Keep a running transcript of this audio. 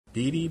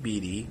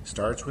BDBD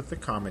starts with the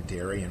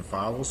commentary and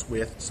follows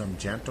with some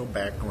gentle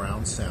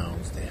background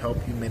sounds to help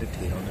you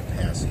meditate on the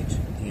passage.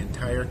 The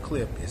entire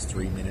clip is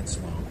 3 minutes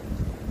long.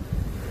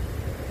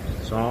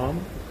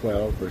 Psalm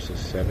 12, verses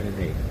 7 and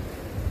 8.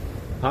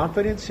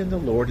 Confidence in the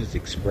Lord is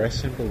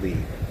expressed and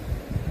believed,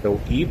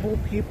 though evil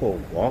people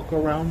walk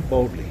around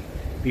boldly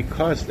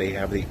because they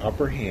have the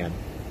upper hand.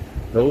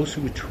 Those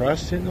who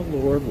trust in the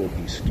Lord will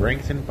be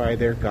strengthened by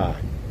their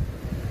God.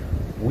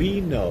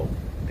 We know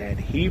that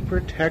He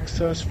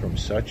protects us from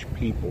such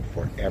people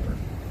forever.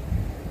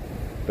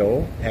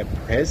 Though at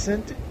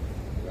present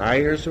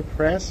liars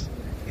oppress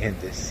and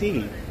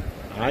deceive,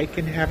 I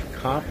can have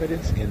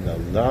confidence in the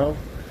love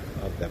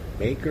of the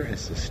Maker and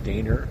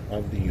Sustainer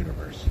of the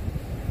universe.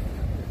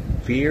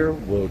 Fear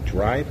will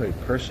drive a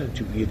person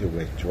to either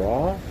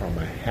withdraw from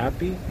a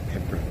happy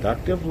and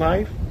productive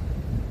life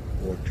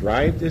or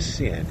drive to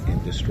sin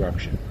and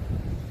destruction.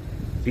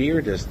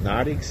 Fear does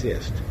not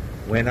exist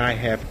when I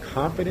have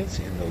confidence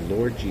in the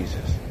Lord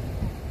Jesus.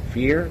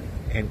 Fear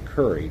and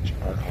courage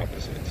are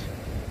opposites.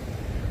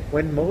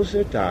 When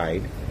Moses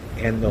died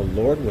and the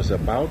Lord was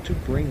about to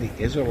bring the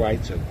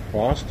Israelites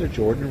across the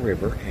Jordan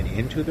River and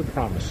into the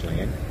Promised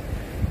Land,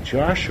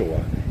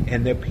 Joshua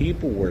and the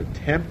people were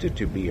tempted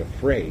to be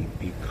afraid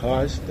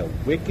because the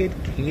wicked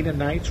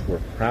Canaanites were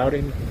proud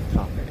and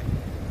confident.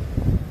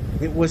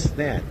 It was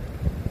then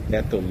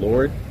that the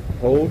Lord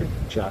told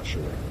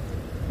Joshua,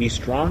 "Be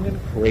strong and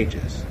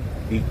courageous,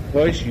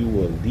 because you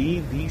will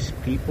lead these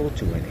people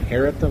to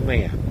inherit the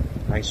land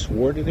I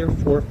swore to their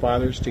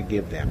forefathers to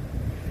give them.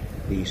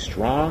 Be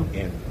strong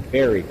and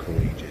very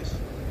courageous.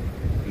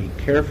 Be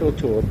careful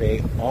to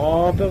obey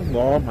all the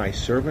law my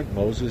servant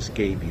Moses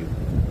gave you.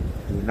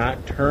 Do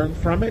not turn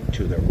from it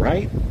to the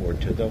right or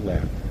to the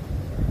left,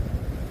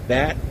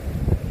 that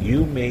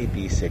you may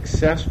be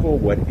successful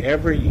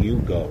wherever you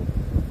go.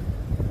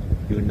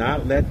 Do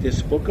not let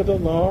this book of the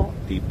law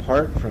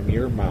depart from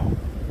your mouth.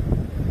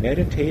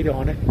 Meditate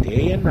on it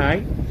day and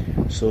night,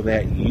 so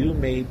that you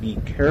may be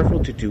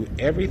careful to do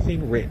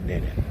everything written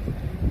in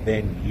it.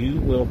 Then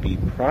you will be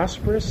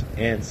prosperous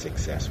and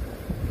successful.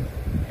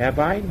 Have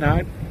I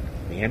not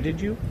commanded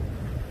you?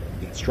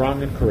 Be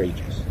strong and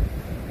courageous.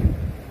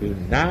 Do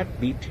not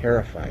be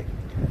terrified.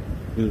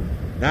 Do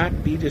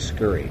not be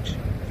discouraged,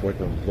 for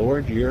the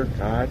Lord your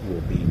God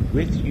will be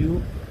with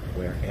you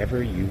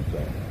wherever you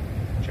go."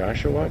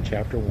 Joshua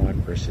chapter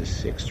 1, verses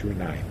 6 through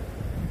 9.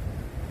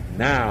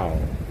 Now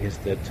is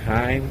the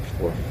time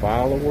for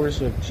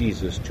followers of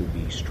Jesus to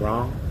be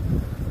strong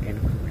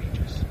and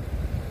courageous.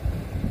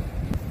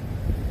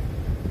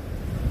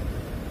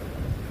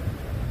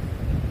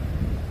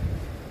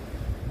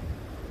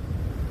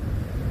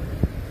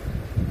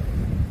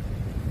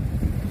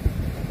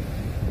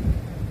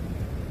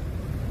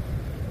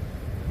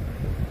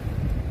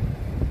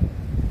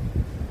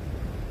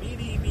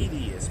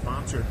 BDBD is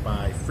sponsored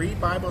by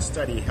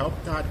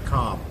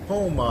FreeBibleStudyHelp.com,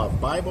 home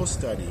of Bible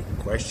study,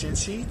 question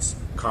sheets,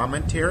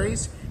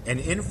 commentaries, and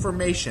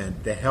information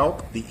to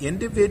help the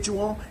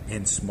individual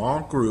and small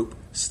group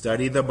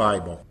study the Bible.